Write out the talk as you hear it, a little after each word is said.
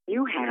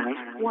You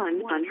have one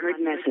unheard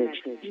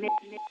message.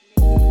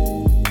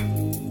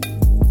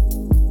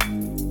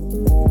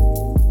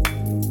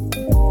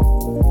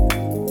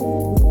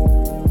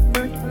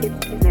 First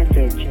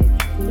message.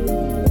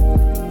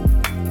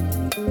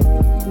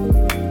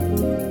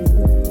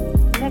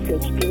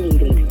 Message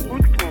deleted.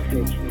 Next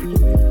message.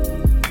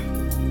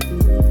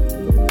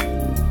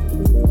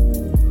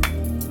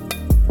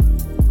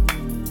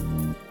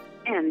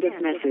 End this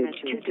message.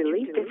 To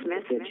delete this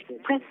message,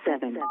 press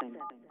 7.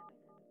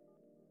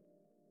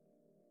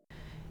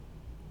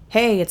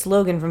 Hey, it's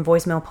Logan from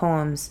Voicemail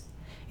Poems.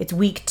 It's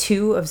week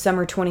 2 of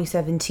summer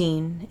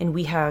 2017, and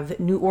we have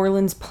New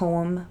Orleans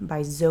Poem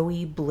by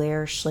Zoe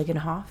Blair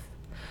Schlegenhoff,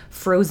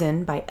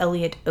 Frozen by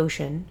Elliot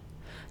Ocean,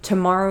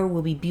 Tomorrow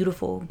Will Be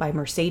Beautiful by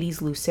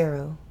Mercedes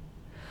Lucero,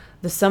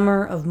 The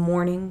Summer of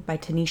Mourning by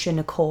Tanisha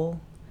Nicole,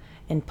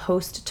 and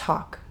Post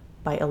Talk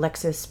by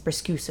Alexis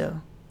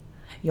Briscuso.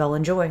 Y'all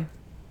enjoy.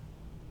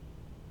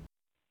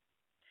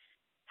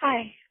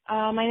 Hi,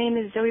 my name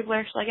is Zoe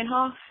Blair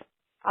Schlegenhoff.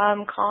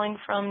 I'm calling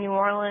from New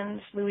Orleans,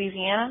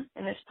 Louisiana,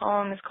 and this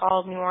poem is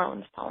called New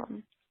Orleans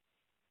Poem.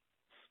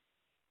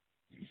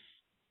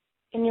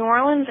 In New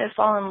Orleans, I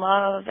fall in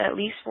love at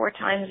least 4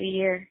 times a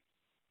year.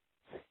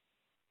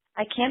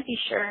 I can't be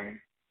sure.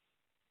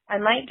 I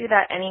might do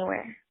that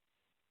anywhere.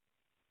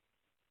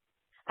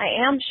 I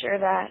am sure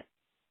that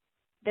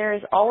there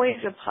is always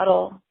a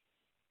puddle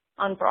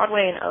on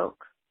Broadway and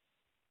Oak.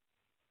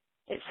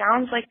 It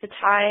sounds like the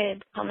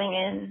tide coming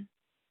in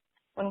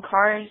when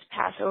cars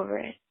pass over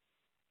it.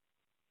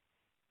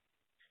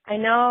 I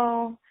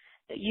know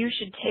that you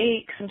should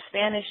take some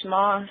Spanish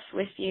moss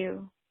with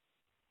you.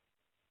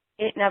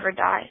 It never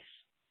dies.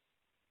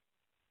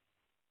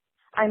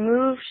 I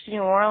moved to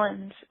New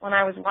Orleans when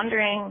I was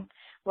wondering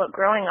what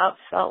growing up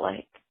felt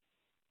like.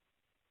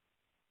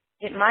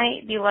 It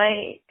might be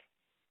like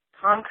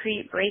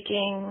concrete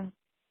breaking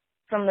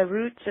from the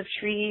roots of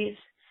trees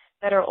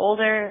that are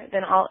older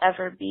than I'll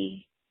ever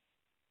be.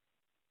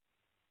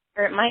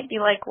 Or it might be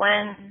like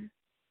when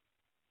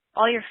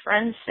all your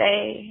friends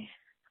say,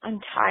 I'm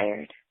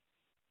tired.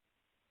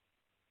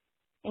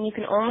 And you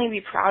can only be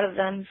proud of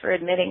them for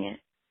admitting it.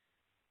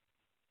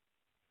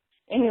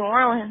 In New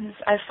Orleans,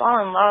 I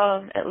fall in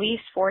love at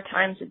least 4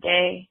 times a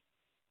day.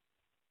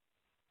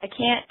 I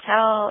can't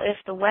tell if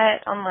the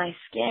wet on my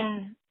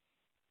skin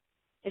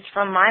is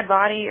from my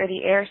body or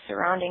the air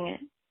surrounding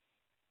it.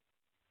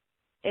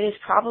 It is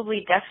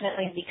probably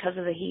definitely because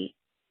of the heat.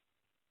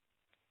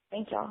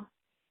 Thank y'all.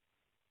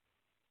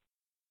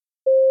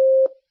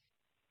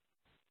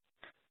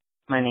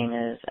 My name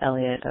is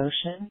Elliot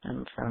Ocean.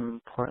 I'm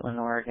from Portland,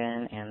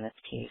 Oregon, and this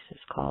piece is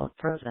called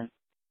Frozen.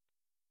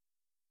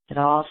 It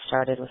all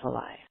started with a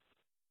lie,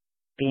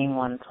 being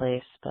one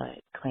place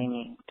but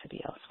claiming to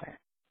be elsewhere.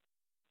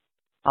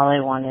 All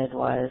I wanted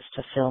was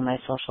to fill my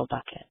social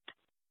bucket,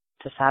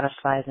 to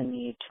satisfy the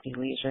need to be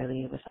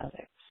leisurely with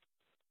others.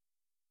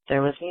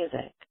 There was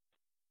music.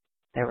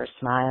 There were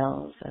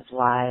smiles as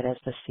wide as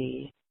the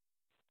sea.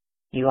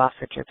 You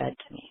offered your bed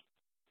to me.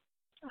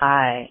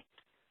 I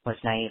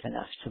was naive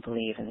enough to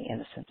believe in the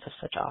innocence of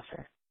such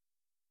offer.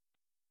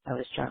 I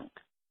was drunk.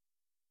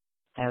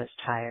 I was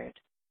tired.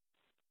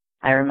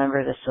 I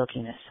remember the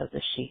silkiness of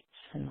the sheets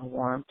and the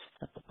warmth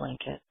of the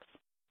blankets.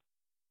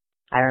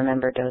 I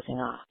remember dozing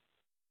off.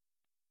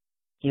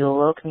 You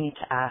awoke me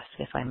to ask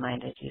if I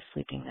minded you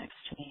sleeping next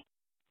to me.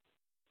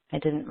 I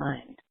didn't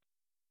mind.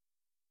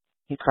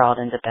 You crawled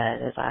into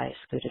bed as I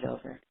scooted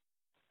over.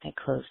 I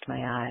closed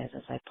my eyes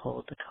as I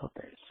pulled the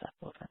covers up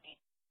over me.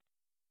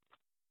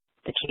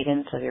 The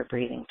cadence of your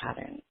breathing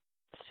pattern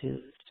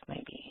soothed my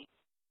being.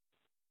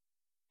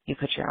 You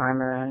put your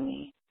arm around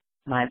me.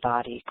 My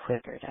body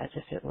quivered as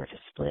if it were to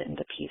split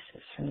into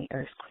pieces from the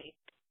earthquake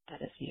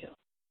that is you.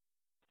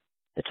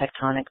 The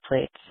tectonic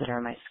plates that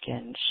are my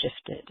skin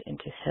shifted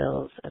into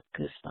hills of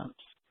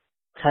goosebumps.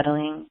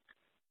 Cuddling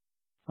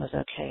was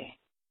okay,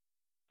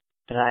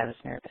 but I was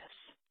nervous.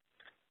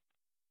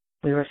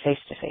 We were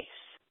face to face.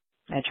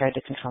 I tried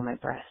to control my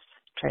breath,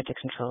 tried to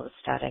control the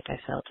static I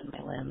felt in my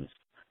limbs.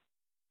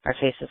 Our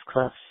faces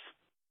close.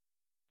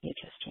 You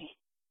kissed me.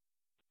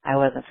 I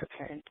wasn't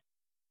prepared.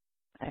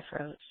 I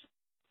froze.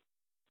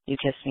 You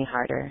kissed me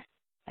harder.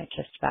 I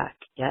kissed back,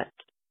 yet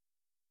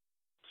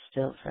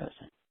still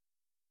frozen.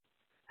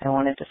 I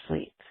wanted to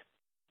sleep.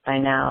 By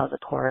now, the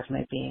core of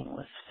my being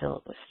was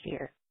filled with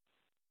fear.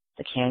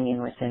 The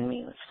canyon within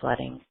me was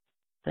flooding.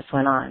 This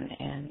went on,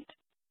 and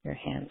your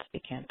hands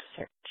began to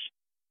search.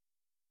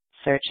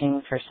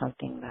 Searching for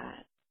something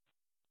that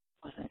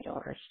wasn't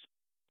yours.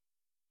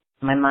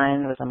 My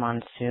mind was a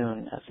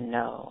monsoon of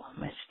no.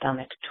 My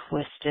stomach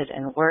twisted,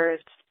 and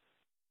words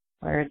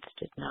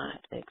did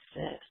not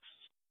exist.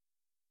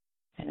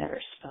 I never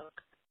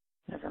spoke,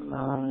 never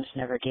moaned,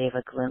 never gave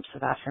a glimpse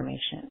of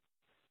affirmation.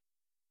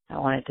 I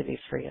wanted to be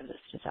free of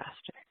this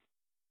disaster.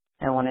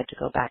 I wanted to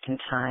go back in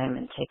time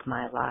and take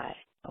my lie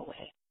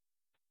away.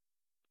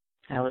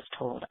 I was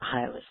told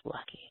I was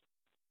lucky.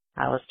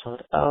 I was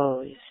told,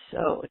 oh, he's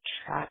so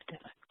attractive,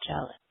 I'm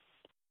jealous.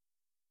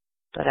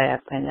 But I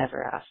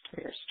never asked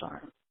for your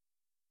storm.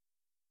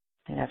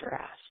 I never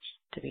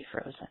asked to be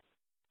frozen.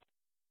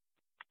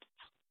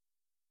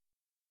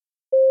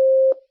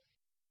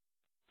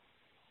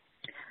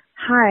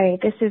 Hi,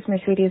 this is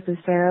Mercedes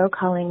Lucero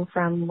calling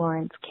from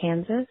Lawrence,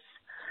 Kansas.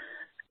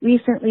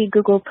 Recently,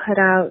 Google put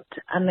out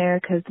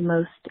America's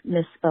most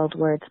misspelled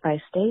words by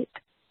state,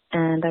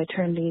 and I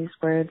turned these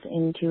words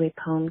into a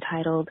poem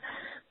titled,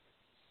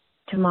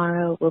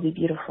 Tomorrow Will Be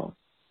Beautiful.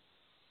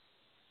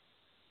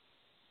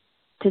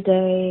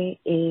 Today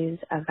is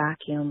a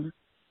vacuum.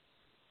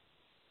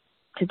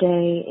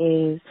 Today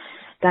is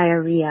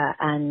diarrhea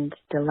and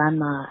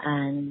dilemma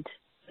and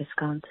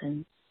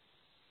Wisconsin.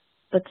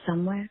 But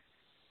somewhere,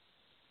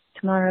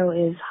 tomorrow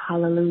is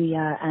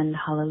hallelujah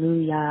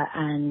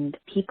and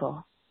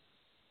people.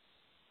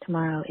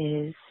 Tomorrow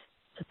is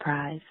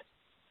surprise.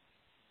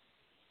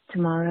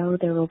 Tomorrow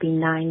there will be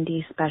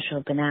 90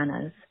 special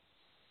bananas.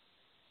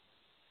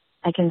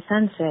 I can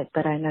sense it,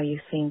 but I know you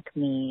think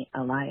me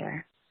a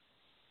liar.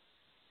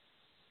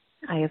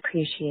 I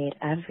appreciate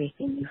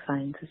everything you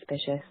find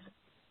suspicious.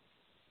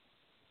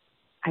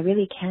 I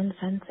really can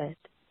sense it.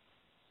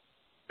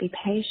 Be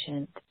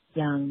patient,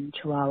 young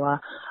chihuahua.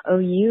 Oh,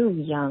 you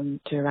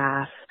young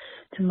giraffe.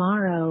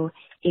 Tomorrow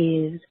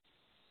is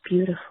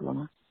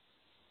beautiful.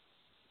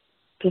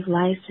 Give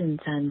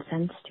license and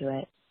sense to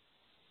it.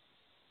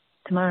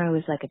 Tomorrow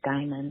is like a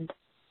diamond.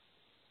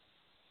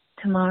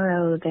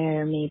 Tomorrow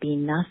there may be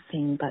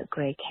nothing but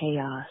gray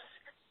chaos,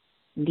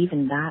 and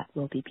even that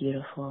will be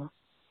beautiful.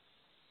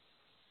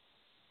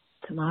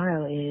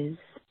 Tomorrow is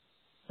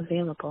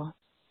available.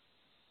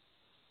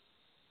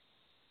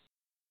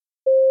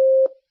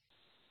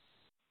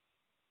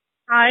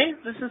 Hi,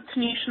 this is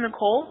Tanisha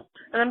Nicole,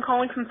 and I'm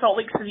calling from Salt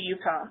Lake City,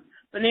 Utah.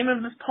 The name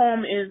of this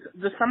poem is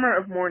The Summer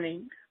of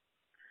Mourning.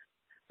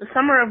 The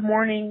summer of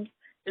mourning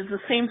is the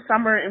same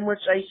summer in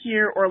which I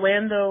hear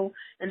Orlando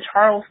and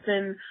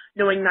Charleston,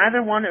 knowing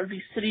neither one of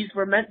these cities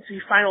were meant to be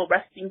final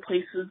resting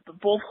places, but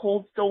both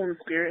hold stolen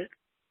spirit.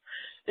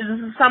 It is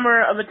the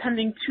summer of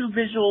attending two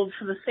visuals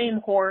for the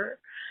same horror,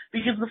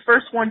 because the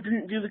first one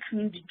didn't do the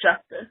community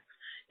justice.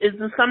 It is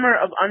the summer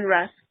of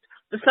unrest,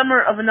 the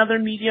summer of another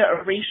media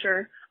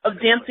erasure, of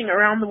dancing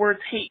around the words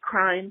hate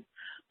crime.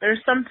 There is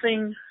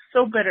something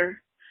so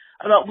bitter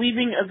about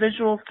leaving a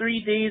visual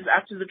 3 days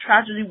after the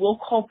tragedy we'll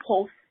call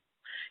Pulse,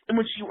 in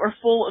which you are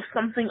full of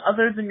something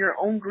other than your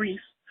own grief,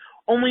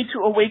 only to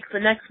awake the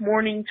next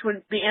morning to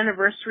the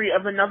anniversary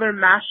of another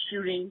mass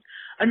shooting,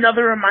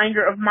 another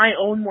reminder of my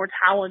own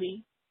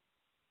mortality.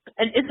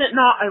 And is it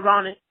not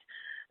ironic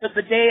that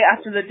the day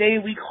after the day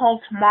we call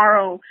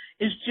tomorrow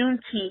is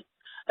Juneteenth,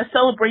 a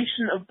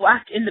celebration of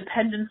Black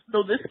independence,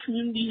 though this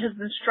community has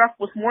been struck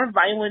with more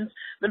violence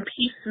than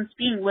peace since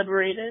being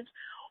liberated,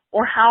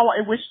 or how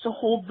I wish to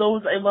hold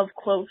those I love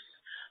close,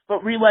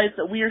 but realize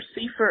that we are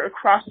safer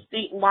across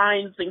state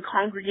lines than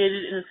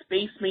congregated in a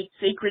space made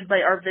sacred by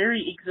our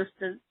very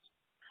existence.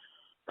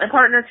 My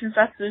partner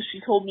confesses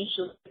she told me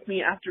she liked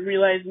me after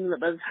realizing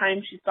that by the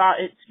time she thought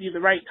it to be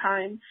the right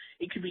time,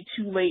 it could be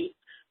too late,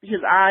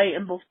 because I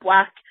am both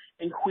Black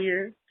and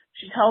queer.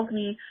 She tells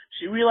me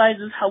she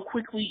realizes how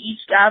quickly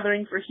each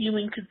gathering for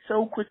healing could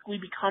so quickly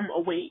become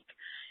awake,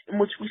 in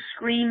which we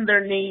scream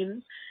their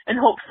names and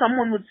hope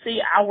someone would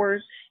say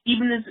ours,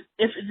 even as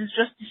if it is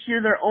just to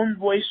hear their own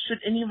voice should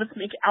any of us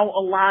make out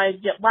alive.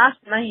 Yet last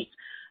night,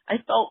 I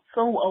felt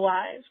so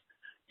alive,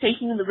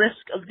 taking the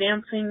risk of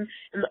dancing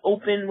in the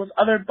open with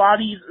other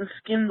bodies and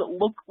skin that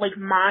look like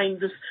mine,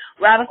 this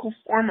radical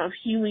form of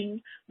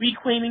healing,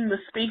 reclaiming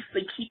the space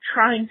they keep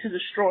trying to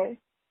destroy.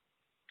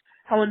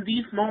 How in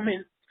these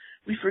moments,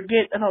 we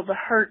forget about the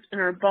hurt in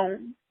our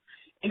bones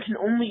and can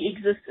only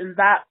exist in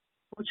that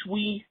which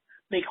we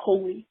make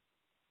holy.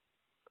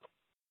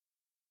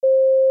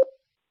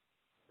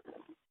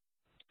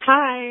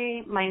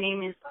 Hi, my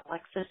name is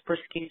Alexis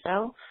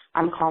Briscuso.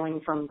 I'm calling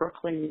from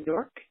Brooklyn, New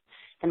York,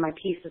 and my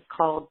piece is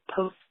called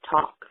Post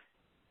Talk.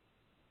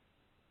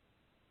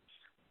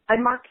 I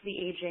mark the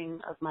aging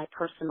of my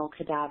personal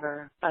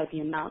cadaver by the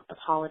amount of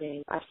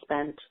holidays I've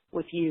spent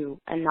with you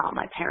and not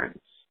my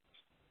parents.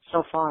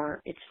 So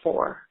far, it's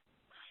 4.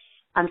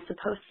 I'm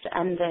supposed to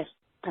end this,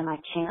 and I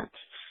can't.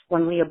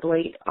 When we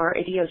ablate our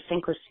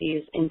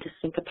idiosyncrasies into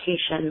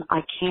syncopation,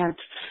 I can't.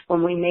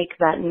 When we make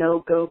that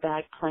no-go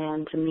bag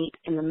plan to meet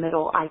in the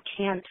middle, I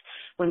can't.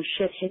 When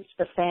shit hits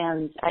the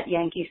fans at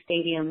Yankee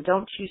Stadium,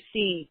 don't you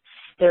see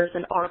there's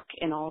an arc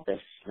in all this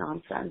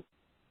nonsense?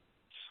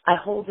 I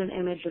hold an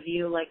image of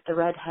you like the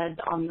redhead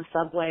on the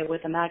subway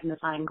with a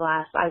magnifying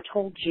glass. I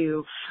told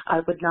you I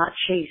would not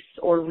chase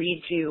or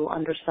read you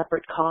under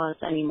separate cause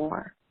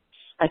anymore.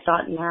 I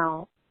thought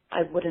now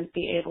I wouldn't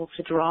be able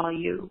to draw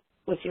you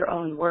with your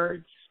own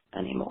words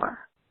anymore.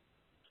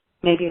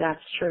 Maybe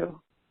that's true.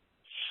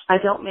 I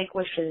don't make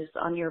wishes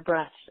on your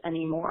breath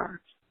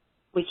anymore.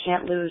 We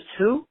can't lose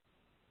who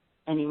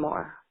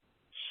anymore.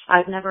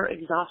 I've never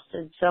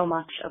exhausted so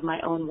much of my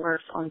own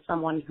worth on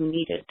someone who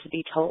needed to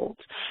be told.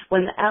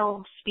 When the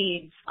L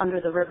speeds under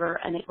the river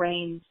and it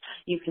rains,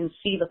 you can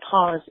see the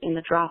pause in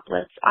the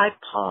droplets. I've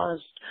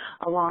paused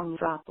along the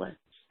droplets.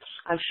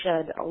 I've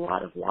shed a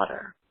lot of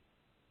water.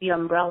 The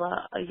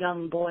umbrella a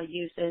young boy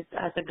uses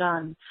as a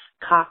gun,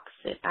 cocks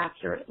it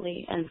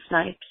accurately and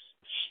snipes.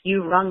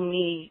 You wrung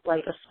me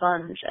like a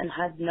sponge and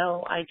had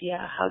no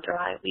idea how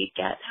dry we'd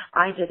get.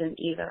 I didn't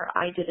either.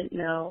 I didn't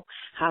know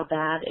how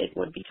bad it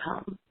would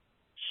become.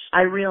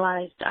 I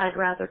realized I'd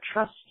rather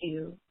trust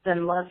you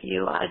than love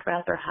you. I'd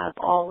rather have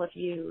all of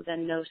you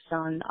than no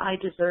sun. I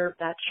deserve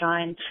that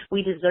shine.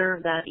 We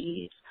deserve that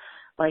ease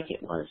like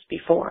it was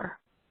before.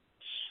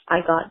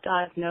 I got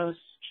diagnosed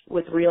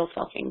with real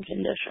fucking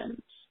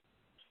conditions.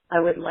 I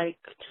would like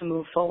to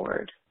move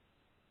forward.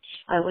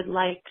 I would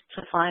like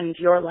to find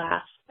your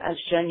laugh as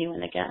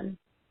genuine again.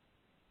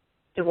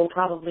 It will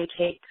probably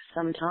take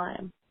some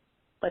time,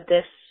 but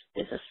this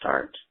is a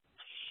start.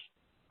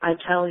 I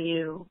tell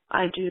you,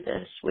 I do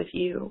this with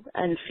you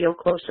and feel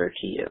closer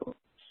to you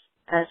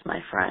as my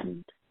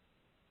friend.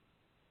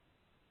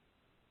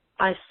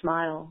 I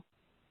smile.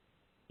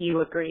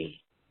 You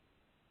agree.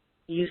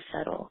 You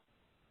settle.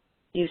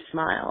 You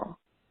smile.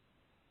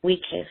 We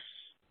kiss.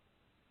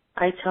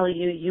 I tell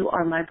you, you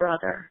are my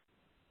brother.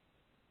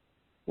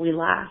 We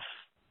laugh.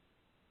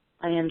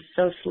 I am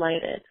so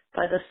slighted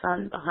by the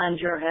sun behind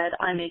your head.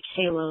 I make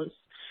halos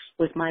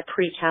with my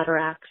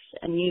pre-cataracts,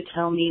 and you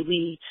tell me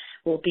we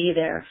will be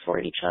there for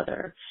each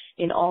other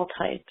in all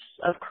types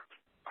of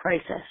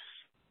crisis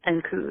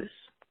and coups.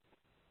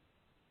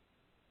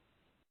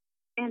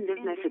 End of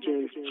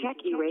messages. Check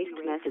erased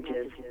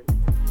messages.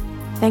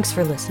 Thanks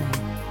for listening.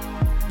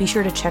 Be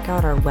sure to check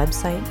out our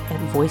website at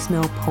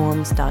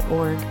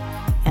voicemailpoems.org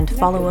and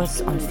follow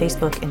us on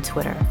Facebook and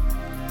Twitter.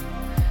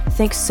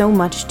 Thanks so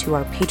much to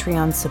our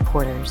Patreon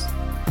supporters.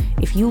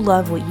 If you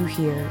love what you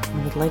hear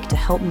and would like to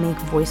help make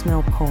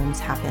Voicemail Poems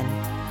happen,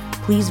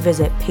 please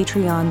visit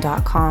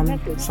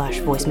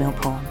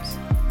patreon.com/voicemailpoems.